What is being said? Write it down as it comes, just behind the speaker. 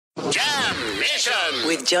Mission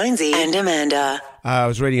with Jonesy and Amanda. I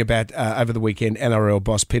was reading about over the weekend, NRL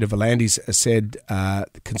boss Peter V'landys said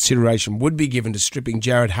consideration would be given to stripping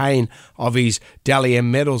Jared Hayne of his Dally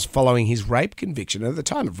M medals following his rape conviction. At the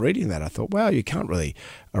time of reading that, I thought, well, you can't really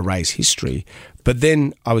erase history. But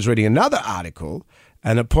then I was reading another article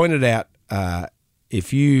and it pointed out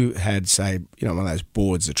if you had, say, one of those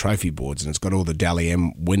boards, the trophy boards, and it's got all the Dally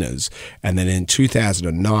M winners, and then in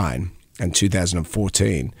 2009 and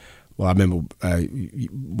 2014, well, I remember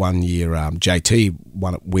 1 year JT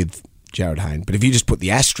won it with Jared Hayne. But if you just put the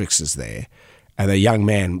asterisks there, and a young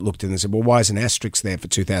man looked in and said, well, why is an asterisk there for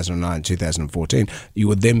 2009 and 2014? You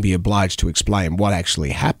would then be obliged to explain what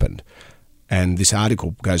actually happened. And this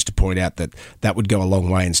article goes to point out that that would go a long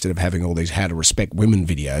way instead of having all these how to respect women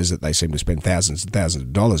videos that they seem to spend thousands and thousands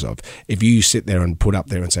of dollars of. If you sit there and put up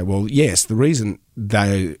there and say, well, yes, the reason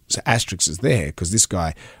those asterisks is there because this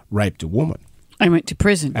guy raped a woman. And went to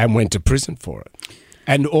prison. And went to prison for it.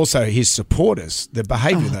 And also his supporters, the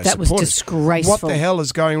behaviour of those that supporters. Was disgraceful. What the hell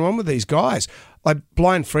is going on with these guys? Like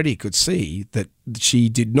Blind Freddie could see that she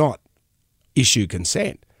did not issue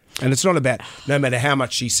consent. And it's not about, no matter how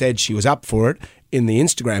much she said she was up for it, in the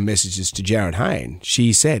Instagram messages to Jared Hayne,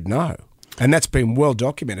 she said no. And that's been well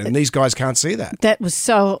documented, and these guys can't see that. That was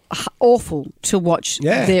so awful to watch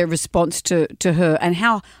their response to her and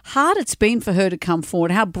how hard it's been for her to come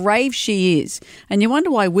forward, how brave she is. And you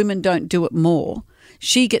wonder why women don't do it more.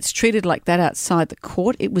 She gets treated like that outside the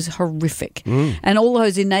court. It was horrific. And all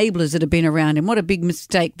those enablers that have been around him, what a big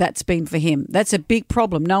mistake that's been for him. That's a big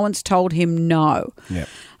problem. No one's told him no. Yep.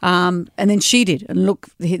 And then she did. And look,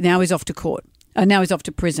 now he's off to court. Now he's off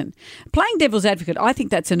to prison. Playing devil's advocate, I think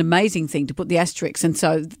that's an amazing thing to put the asterisks. And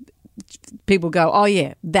so people go, oh,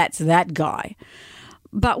 yeah, that's that guy.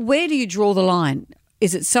 But where do you draw the line?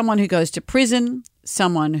 Is it someone who goes to prison,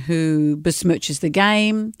 someone who besmirches the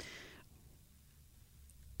game?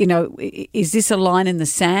 Is this a line in the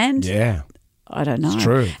sand? Yeah. I don't know. It's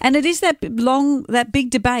true. And it is that big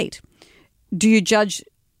debate. Do you judge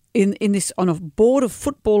in this on a board of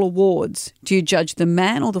football awards, do you judge the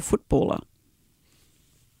man or the footballer?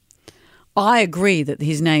 I agree that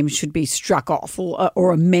his name should be struck off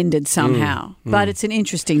or amended somehow, but it's an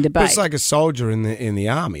interesting debate. But it's like a soldier in the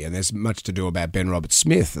army, and there's much to do about Ben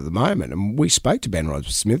Roberts-Smith at the moment. And we spoke to Ben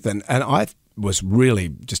Roberts-Smith, and I was really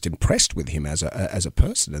just impressed with him as a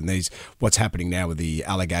person, and what's happening now with the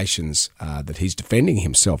allegations that he's defending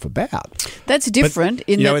himself about. That's different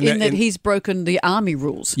in that he's broken the army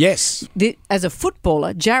rules. Yes. As a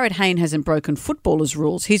footballer, Jared Hayne hasn't broken footballers'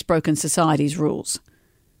 rules. He's broken society's rules.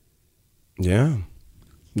 Yeah.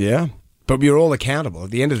 Yeah. But we're all accountable.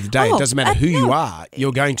 At the end of the day, it doesn't matter who you are,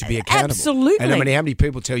 you're going to be accountable. Absolutely. And no matter how many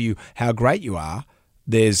people tell you how great you are,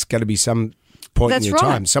 there's going to be some point in your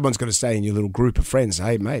time. Someone's got to say in your little group of friends,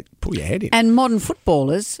 hey, mate, pull your head in. And modern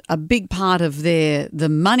footballers, a big part of the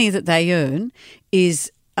money that they earn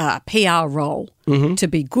is a PR role to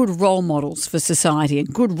be good role models for society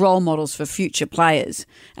and good role models for future players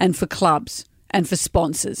and for clubs and for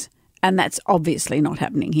sponsors. And that's obviously not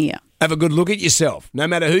happening here. Have a good look at yourself, no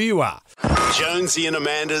matter who you are. Jonesy and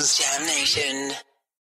Amanda's Jam Nation.